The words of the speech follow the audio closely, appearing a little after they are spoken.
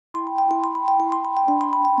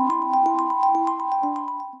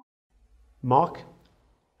Mark,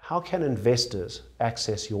 how can investors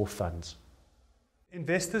access your funds?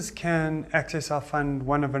 Investors can access our fund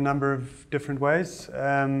one of a number of different ways.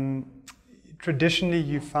 Traditionally,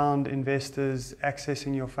 you found investors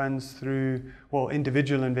accessing your funds through, well,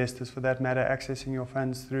 individual investors for that matter, accessing your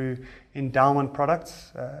funds through endowment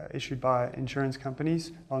products issued by insurance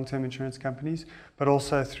companies, long-term insurance companies, but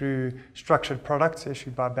also through structured products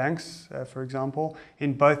issued by banks, for example.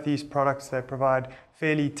 In both these products, they provide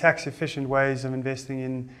fairly tax-efficient ways of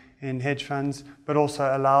investing in hedge funds, but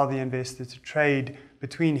also allow the investor to trade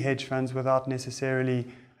between hedge funds without necessarily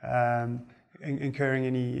incurring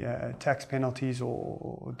any tax penalties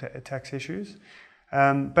or tax issues.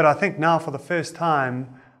 But I think now for the first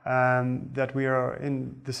time that we are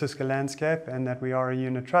in the Cisco landscape and that we are a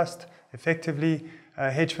unit trust, effectively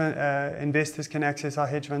hedge fund investors can access our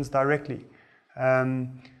hedge funds directly.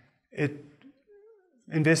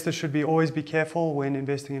 Investors should always be careful when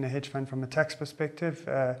investing in a hedge fund from a tax perspective.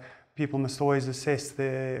 People must always assess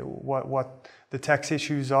what the tax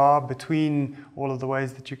issues are between all of the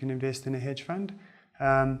ways that you can invest in a hedge fund.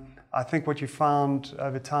 I think what you found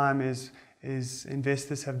over time is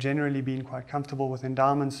investors have generally been quite comfortable with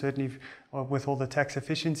endowments, certainly with all the tax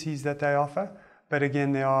efficiencies that they offer. But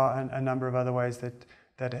again, there are a number of other ways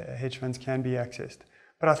that hedge funds can be accessed.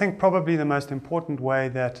 But I think probably the most important way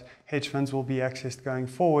that hedge funds will be accessed going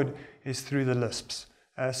forward is through the LISPs.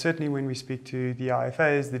 Certainly when we speak to the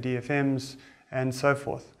IFAs, the DFMs, and so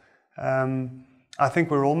forth. I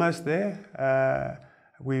think we're almost there.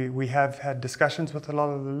 We have had discussions with a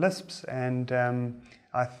lot of the LISPs, and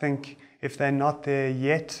I think if they're not there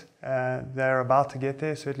yet, they're about to get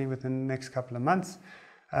there, certainly within the next couple of months.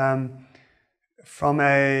 From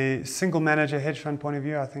a single manager hedge fund point of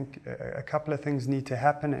view, I think a couple of things need to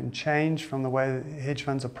happen and change from the way hedge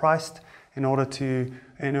funds are priced in order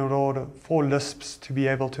for LISPs to be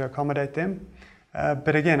able to accommodate them.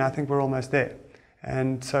 But again, I think we're almost there.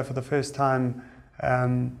 And so for the first time,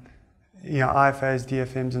 IFAs,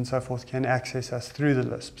 DFMs and so forth can access us through the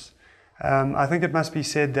LISPs. I think it must be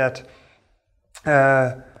said that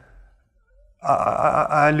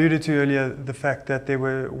I alluded to earlier the fact that there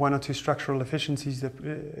were one or two structural inefficiencies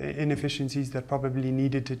that probably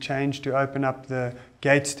needed to change to open up the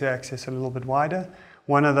gates to access a little bit wider.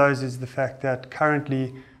 One of those is the fact that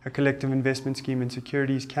currently a collective investment scheme in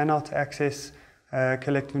securities cannot access a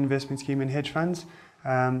collective investment scheme in hedge funds.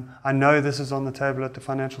 I know this is on the table at the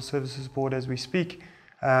Financial Services Board as we speak.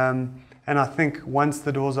 And I think once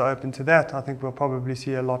the doors are open to that, I think we'll probably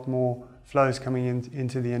see a lot more flows coming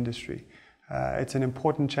into the industry. It's an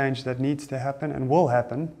important change that needs to happen and will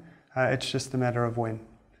happen. It's just a matter of when.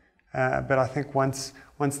 But I think once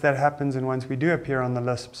that happens and once we do appear on the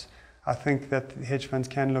LISPs, I think that hedge funds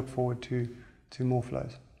can look forward to more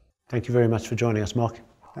flows. Thank you very much for joining us, Mark.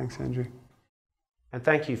 Thanks, Andrew. And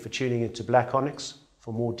thank you for tuning in to Black Onyx.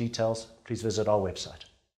 For more details, please visit our website.